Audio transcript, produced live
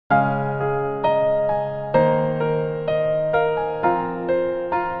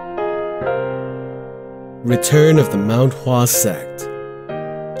Return of the Mount Hua Sect,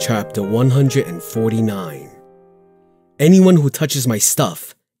 Chapter 149. Anyone who touches my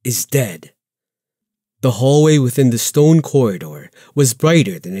stuff is dead. The hallway within the stone corridor was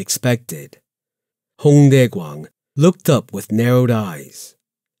brighter than expected. Hongdae-gwang looked up with narrowed eyes.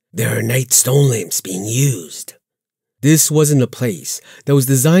 There are night stone lamps being used. This wasn't a place that was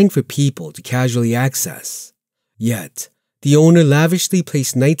designed for people to casually access. Yet, the owner lavishly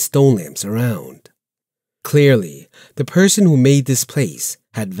placed night stone lamps around. Clearly, the person who made this place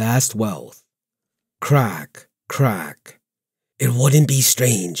had vast wealth. Crack, crack. It wouldn't be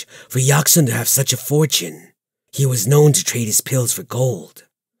strange for Yaksun to have such a fortune. He was known to trade his pills for gold.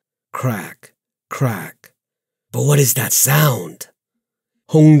 Crack, crack. But what is that sound?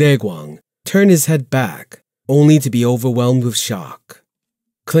 Hongdae-gwang turned his head back, only to be overwhelmed with shock.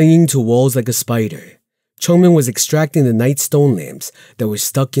 Clinging to walls like a spider, Chungmyeong was extracting the night stone lamps that were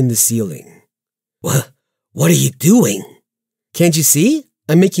stuck in the ceiling. What are you doing? Can't you see?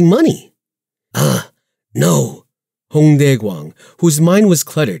 I'm making money. No. Hongdae-gwang, whose mind was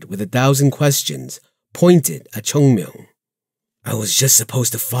cluttered with 1,000 questions, pointed at Chungmyeong. I was just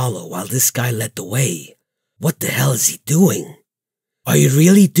supposed to follow while this guy led the way. What the hell is he doing? Are you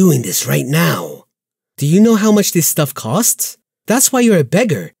really doing this right now? Do you know how much this stuff costs? That's why you're a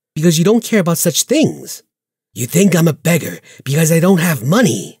beggar, because you don't care about such things. You think I'm a beggar because I don't have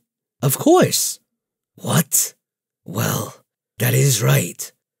money? Of course. What? Well, that is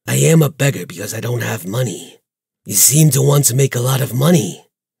right. I am a beggar because I don't have money. You seem to want to make a lot of money.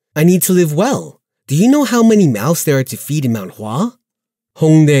 I need to live well. Do you know how many mouths there are to feed in Mount Hua?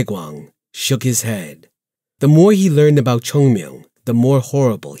 Hongdae-gwang shook his head. The more he learned about Chungmyeong, the more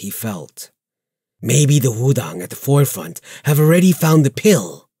horrible he felt. Maybe the Wudang at the forefront have already found the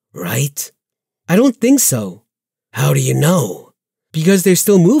pill, right? I don't think so. How do you know? Because they're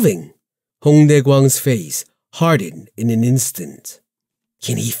still moving. Hongdae-gwang's face hardened in an instant.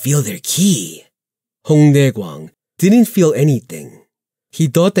 Can he feel their ki? Hongdae-gwang didn't feel anything. He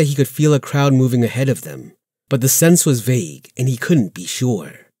thought that he could feel a crowd moving ahead of them, but the sense was vague and he couldn't be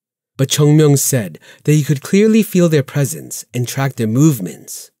sure. But Chungmyeong said that he could clearly feel their presence and track their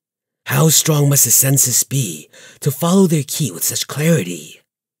movements. How strong must the senses be to follow their ki with such clarity?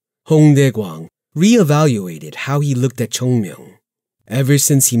 Hongdae-gwang reevaluated how he looked at Chungmyeong. Ever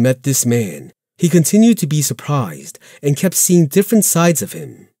since he met this man, he continued to be surprised and kept seeing different sides of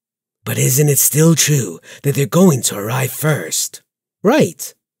him. But isn't it still true that they're going to arrive first?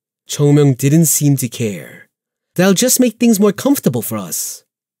 Right. Chungmyeong didn't seem to care. That'll just make things more comfortable for us.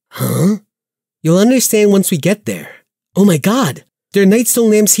 Huh? You'll understand once we get there. Oh my god, there are night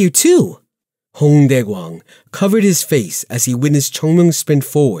stone lamps here too. Hongdae-gwang covered his face as he witnessed Chungmyeong sprint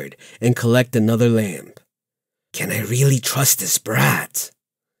forward and collect another lamp. Can I really trust this brat?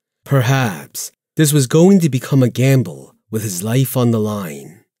 Perhaps this was going to become a gamble with his life on the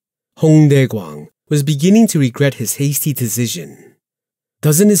line. Hongdae-gwang was beginning to regret his hasty decision.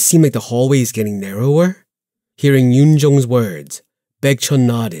 Doesn't it seem like the hallway is getting narrower? Hearing Yoonjong's words, Baekchun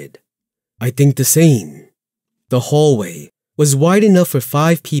nodded. I think the same. The hallway was wide enough for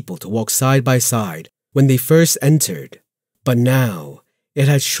 5 people to walk side by side when they first entered, but now it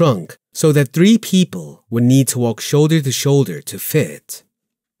had shrunk so that 3 people would need to walk shoulder to shoulder to fit.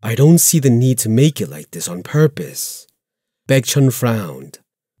 I don't see the need to make it like this on purpose. Baekchun frowned,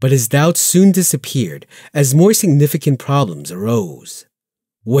 but his doubts soon disappeared as more significant problems arose.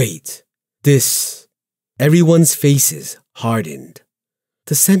 Wait, this... Everyone's faces hardened.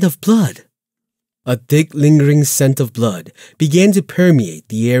 The scent of blood. A thick, lingering scent of blood began to permeate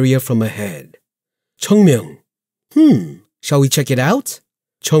the area from ahead. Chungmyeong. Shall we check it out?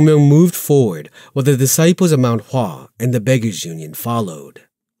 Chungmyeong moved forward while the disciples of Mount Hua and the Beggars Union followed.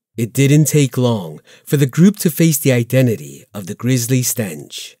 It didn't take long for the group to face the identity of the grisly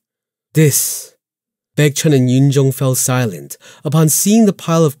stench. This. Baekchun and Yoonjong fell silent upon seeing the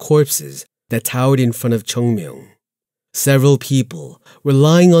pile of corpses that towered in front of Chungmyeong. Several people were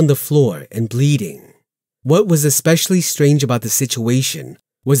lying on the floor and bleeding. What was especially strange about the situation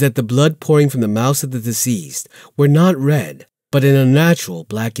was that the blood pouring from the mouths of the deceased were not red, but an unnatural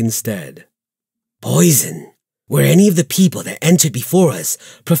black instead. Poison! Were any of the people that entered before us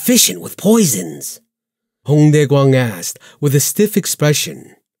proficient with poisons? Hongdae-gwang asked with a stiff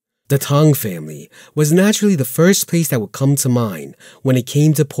expression. The Tang family was naturally the first place that would come to mind when it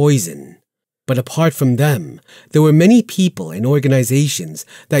came to poison. But apart from them, there were many people and organizations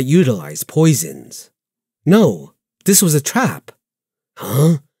that utilized poisons. No, this was a trap.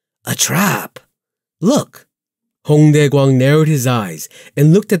 Huh? A trap? Look. Hongdae-gwang narrowed his eyes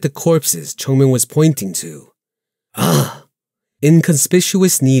and looked at the corpses Chungmyeong was pointing to.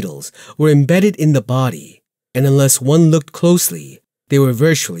 Inconspicuous needles were embedded in the body, and unless one looked closely, they were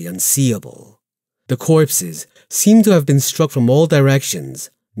virtually unseeable. The corpses seemed to have been struck from all directions,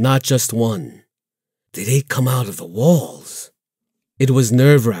 not just one. Did it come out of the walls? It was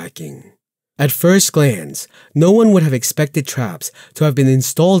nerve-wracking. At first glance, no one would have expected traps to have been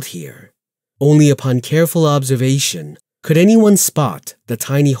installed here. Only upon careful observation could anyone spot the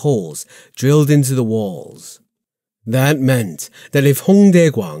tiny holes drilled into the walls. That meant that if Hong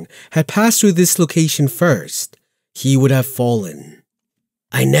Dae-gwang had passed through this location first, he would have fallen.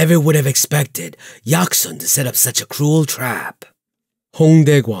 I never would have expected Yaksun to set up such a cruel trap. Hong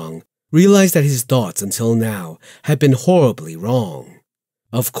Dae-gwang realized that his thoughts until now had been horribly wrong.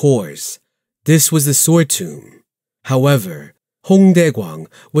 Of course, this was the sword tomb. However, Hong Dae-gwang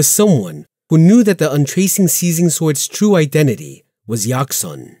was someone who knew that the untracing seizing sword's true identity was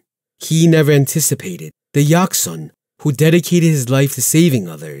Yaksun. He never anticipated the Yaksun, who dedicated his life to saving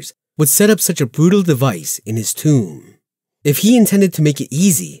others, would set up such a brutal device in his tomb. If he intended to make it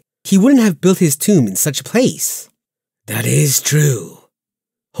easy, he wouldn't have built his tomb in such a place. That is true.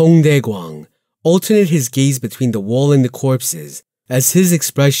 Hong Dae-gwang alternated his gaze between the wall and the corpses as his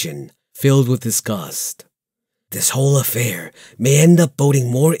expression filled with disgust. This whole affair may end up boding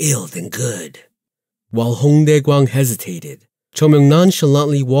more ill than good. While Hong Dae-gwang hesitated, Chong-myung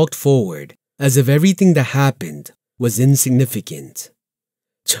nonchalantly walked forward as if everything that happened was insignificant.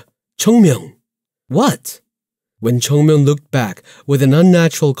 Chong-myung, what? When Chong-myung looked back with an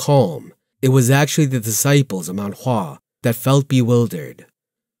unnatural calm, it was actually the disciples of Mount Hua that felt bewildered.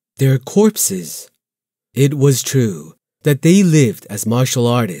 Their corpses. It was true that they lived as martial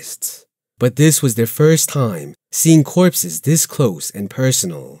artists, but this was their first time seeing corpses this close and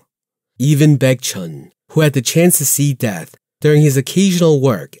personal. Even Baek-chun, who had the chance to see death during his occasional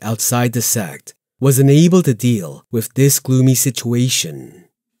work outside the sect, was unable to deal with this gloomy situation.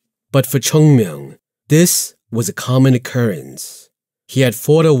 But for Chong-myung, this was a common occurrence. He had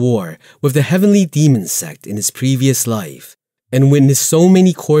fought a war with the Heavenly Demon sect in his previous life and witnessed so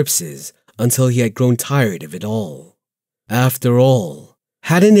many corpses until he had grown tired of it all. After all,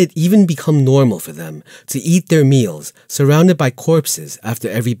 hadn't it even become normal for them to eat their meals surrounded by corpses after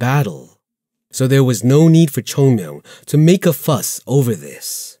every battle? So there was no need for Chong-myung to make a fuss over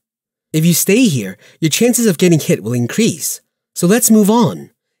this. If you stay here, your chances of getting hit will increase, so let's move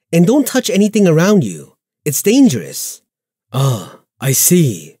on. And don't touch anything around you. It's dangerous. Ah, I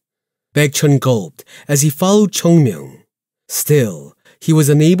see. Baek-chun gulped as he followed Chong-myung. Still, he was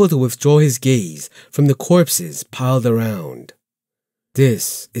unable to withdraw his gaze from the corpses piled around.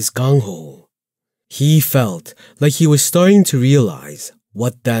 This is Gangho. He felt like he was starting to realize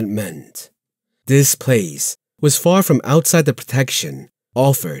what that meant. This place was far from outside the protection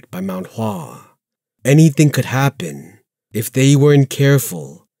offered by Mount Hua. Anything could happen. If they weren't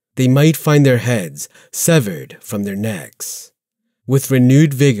careful, they might find their heads severed from their necks. With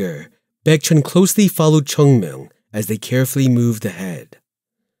renewed vigor, Baek-chun closely followed Chong-myung as they carefully moved ahead.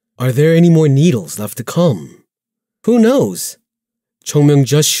 Are there any more needles left to come? Who knows? Chong-myung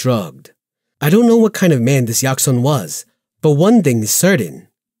just shrugged. I don't know what kind of man this Yaksun was, but one thing is certain.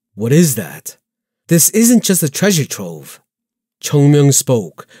 What is that? This isn't just a treasure trove. Chong-myung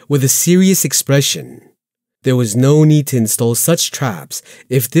spoke with a serious expression. There was no need to install such traps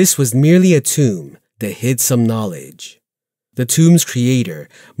if this was merely a tomb that hid some knowledge. The tomb's creator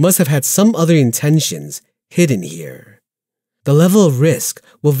must have had some other intentions hidden here. The level of risk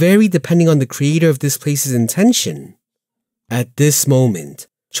will vary depending on the creator of this place's intention. At this moment,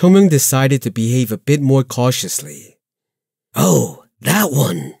 Chong-myung decided to behave a bit more cautiously. Oh, that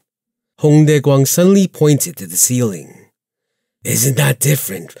one! Hong Dae-gwang suddenly pointed to the ceiling. Isn't that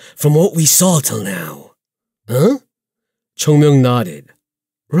different from what we saw till now? Huh? Chong-myung nodded.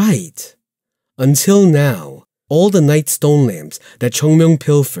 Right. Until now, all the night stone lamps that Chong-myung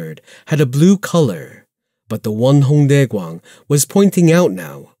pilfered had a blue color, but the one Hong Dae-gwang was pointing out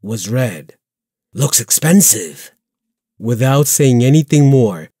now was red. Looks expensive. Without saying anything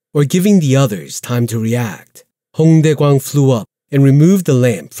more or giving the others time to react, Hong Dae-gwang flew up and removed the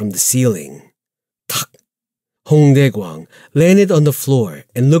lamp from the ceiling. Tuck! Hong Dae-gwang landed on the floor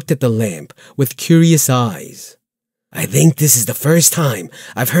and looked at the lamp with curious eyes. I think this is the first time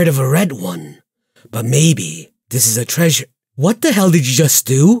I've heard of a red one, but maybe this is a treasure. What the hell did you just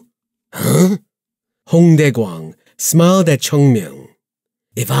do? Huh? Hong Dae-gwang smiled at Chong-myung.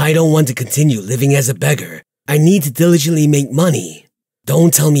 If I don't want to continue living as a beggar, I need to diligently make money.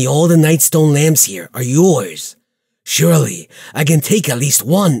 Don't tell me all the nightstone lamps here are yours. Surely, I can take at least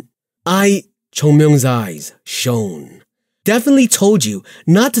one. Chong-myung's eyes shone. Definitely told you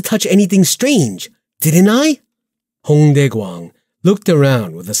not to touch anything strange, didn't I? Hong Dae-gwang looked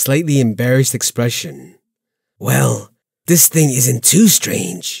around with a slightly embarrassed expression. Well, this thing isn't too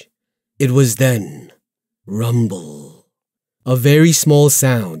strange. It was then. Rumble. A very small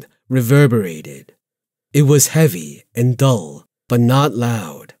sound reverberated. It was heavy and dull, but not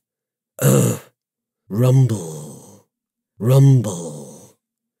loud. Rumble. Rumble.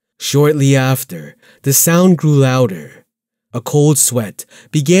 Shortly after, the sound grew louder. A cold sweat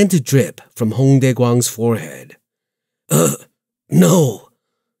began to drip from Hong Dae-kwang's forehead. No.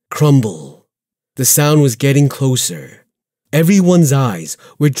 Crumble. The sound was getting closer. Everyone's eyes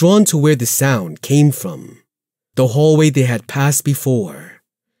were drawn to where the sound came from. The hallway they had passed before.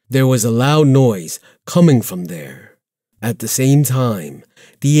 There was a loud noise coming from there. At the same time,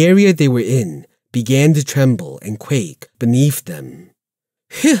 the area they were in began to tremble and quake beneath them.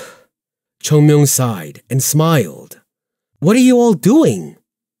 Phew! Chungmyeong sighed and smiled. What are you all doing?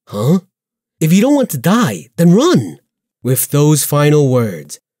 Huh? If you don't want to die, then run! With those final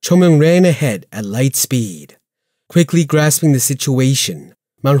words, Chungmyeong ran ahead at light speed. Quickly grasping the situation,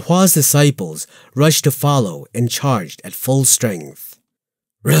 Mount Hwa's disciples rushed to follow and charged at full strength.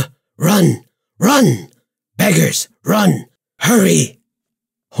 Run! Run! Beggars, run! Hurry!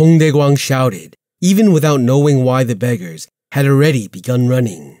 Hong Dae-kwang shouted, even without knowing why the beggars had already begun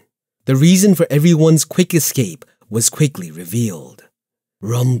running. The reason for everyone's quick escape was quickly revealed.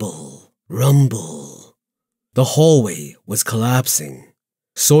 Rumble, rumble. The hallway was collapsing.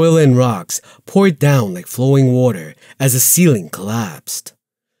 Soil and rocks poured down like flowing water as the ceiling collapsed.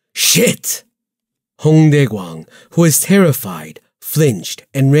 Shit! Hong Dae-kwang, who was terrified, flinched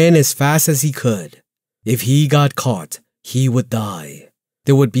and ran as fast as he could. If he got caught, he would die.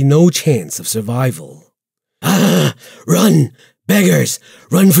 There would be no chance of survival. Run! Beggars!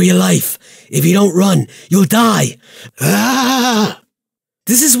 Run for your life! If you don't run, you'll die!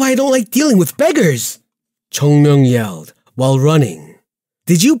 This is why I don't like dealing with beggars! Chungmyeong yelled while running.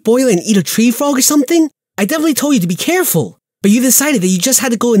 Did you boil and eat a tree frog or something? I definitely told you to be careful, but you decided that you just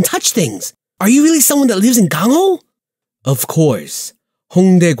had to go and touch things. Are you really someone that lives in Gangho? Of course,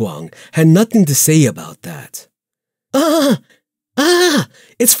 Hong Dae-kwang had nothing to say about that.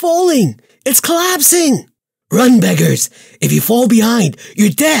 It's falling! It's collapsing! Run, beggars! If you fall behind, you're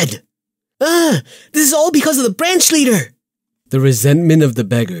dead! This is all because of the branch leader! The resentment of the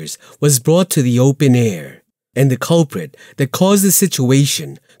beggars was brought to the open air, and the culprit that caused the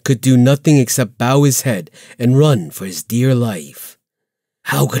situation could do nothing except bow his head and run for his dear life.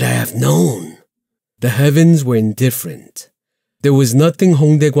 How could I have known? The heavens were indifferent. There was nothing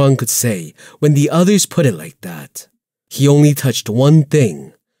Hong Dae-kwang could say when the others put it like that. He only touched one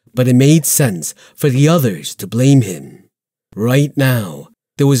thing, but it made sense for the others to blame him. Right now,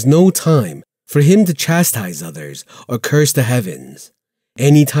 there was no time for him to chastise others or curse the heavens.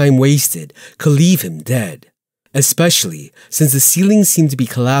 Any time wasted could leave him dead, especially since the ceiling seemed to be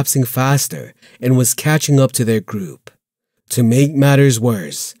collapsing faster and was catching up to their group. To make matters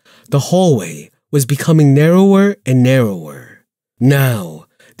worse, the hallway was becoming narrower and narrower. Now,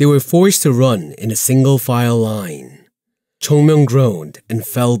 they were forced to run in a single file line. Chungmyeong groaned and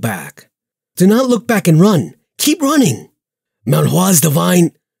fell back. Do not look back and run. Keep running. Mount Hwa's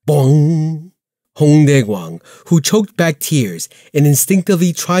divine... Bong. Hong Dae-kwang, who choked back tears and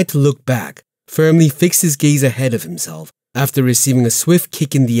instinctively tried to look back, firmly fixed his gaze ahead of himself after receiving a swift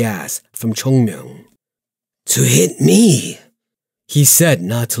kick in the ass from Chungmyeong. To hit me, he said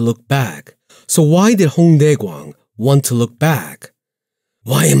not to look back. So why did Hong Dae-kwang want to look back?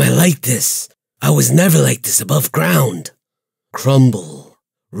 Why am I like this? I was never like this above ground. Crumble,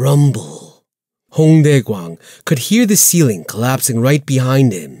 rumble. Hong Dae-kwang could hear the ceiling collapsing right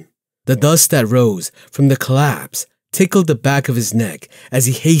behind him. The dust that rose from the collapse tickled the back of his neck as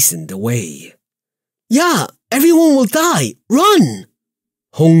he hastened away. Yeah, everyone will die! Run!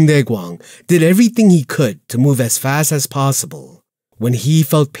 Hong Dae-kwang did everything he could to move as fast as possible. When he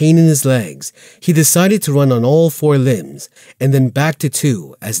felt pain in his legs, he decided to run on all four limbs and then back to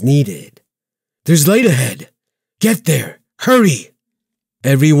two as needed. There's light ahead! Get there! Hurry!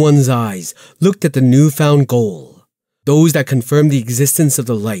 Everyone's eyes looked at the newfound goal. Those that confirmed the existence of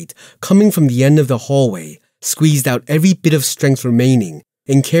the light coming from the end of the hallway squeezed out every bit of strength remaining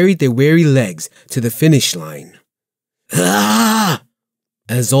and carried their weary legs to the finish line. Ah!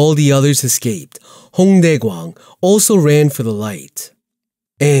 As all the others escaped, Hong Dae-kwang also ran for the light.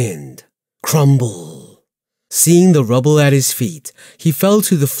 And crumble. Seeing the rubble at his feet, he fell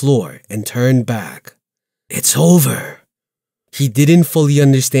to the floor and turned back. It's over. He didn't fully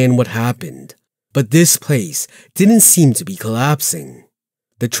understand what happened, but this place didn't seem to be collapsing.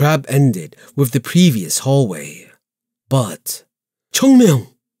 The trap ended with the previous hallway. But... Chungmyeong!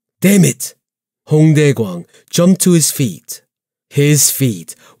 Damn it! Hong Dae-kwang jumped to his feet. His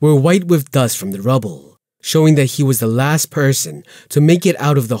feet were white with dust from the rubble, showing that he was the last person to make it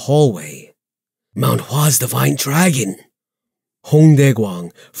out of the hallway. Mount Hua's divine dragon! Hong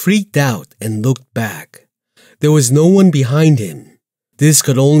Dae-gwang freaked out and looked back. There was no one behind him. This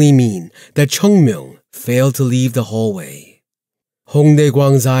could only mean that Cheongmyeong failed to leave the hallway. Hong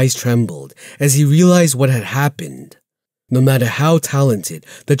Dae-gwang's eyes trembled as he realized what had happened. No matter how talented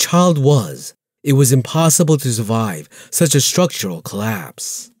the child was, it was impossible to survive such a structural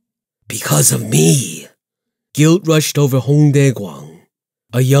collapse. Because of me! Guilt rushed over Hong Dae-gwang.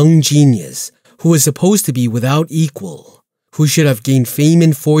 A young genius who was supposed to be without equal, who should have gained fame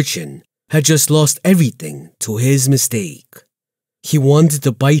and fortune, had just lost everything to his mistake. He wanted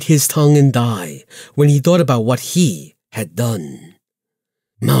to bite his tongue and die when he thought about what he had done.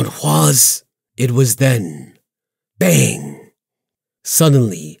 Mount Hua's! It was then. Bang!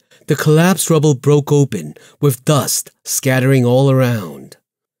 Suddenly, the collapsed rubble broke open with dust scattering all around.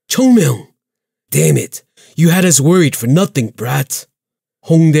 Cheongmyeong! Damn it! You had us worried for nothing, brat!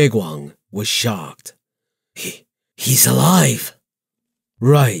 Hong Dae-gwang was shocked. He's alive!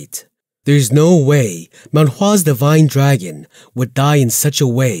 Right. There's no way Mount Hua's divine dragon would die in such a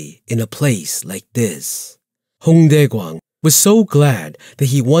way in a place like this. Hong Dae-gwang was so glad that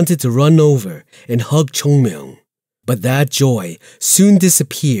he wanted to run over and hug Cheongmyeong. But that joy soon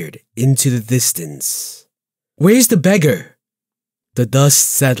disappeared into the distance. Where's the beggar? The dust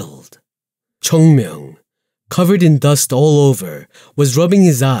settled. Cheongmyeong, covered in dust all over, was rubbing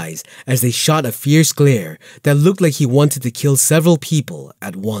his eyes as they shot a fierce glare that looked like he wanted to kill several people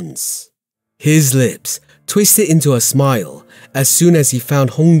at once. His lips twisted into a smile as soon as he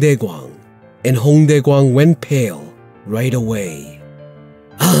found Hong Dae-gwang, and Hong Dae-gwang went pale right away.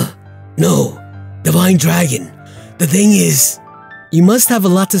 No, divine dragon. The thing is, you must have a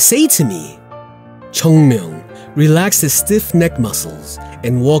lot to say to me. Cheongmyeong relaxed his stiff neck muscles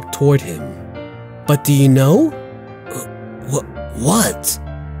and walked toward him. But do you know? What?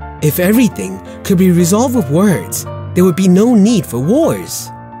 If everything could be resolved with words, there would be no need for wars.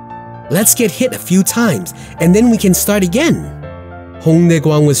 Let's get hit a few times and then we can start again. Hong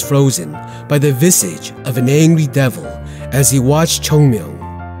Dae-gwang was frozen by the visage of an angry devil as he watched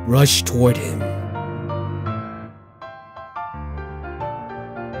Cheongmyeong rush toward him.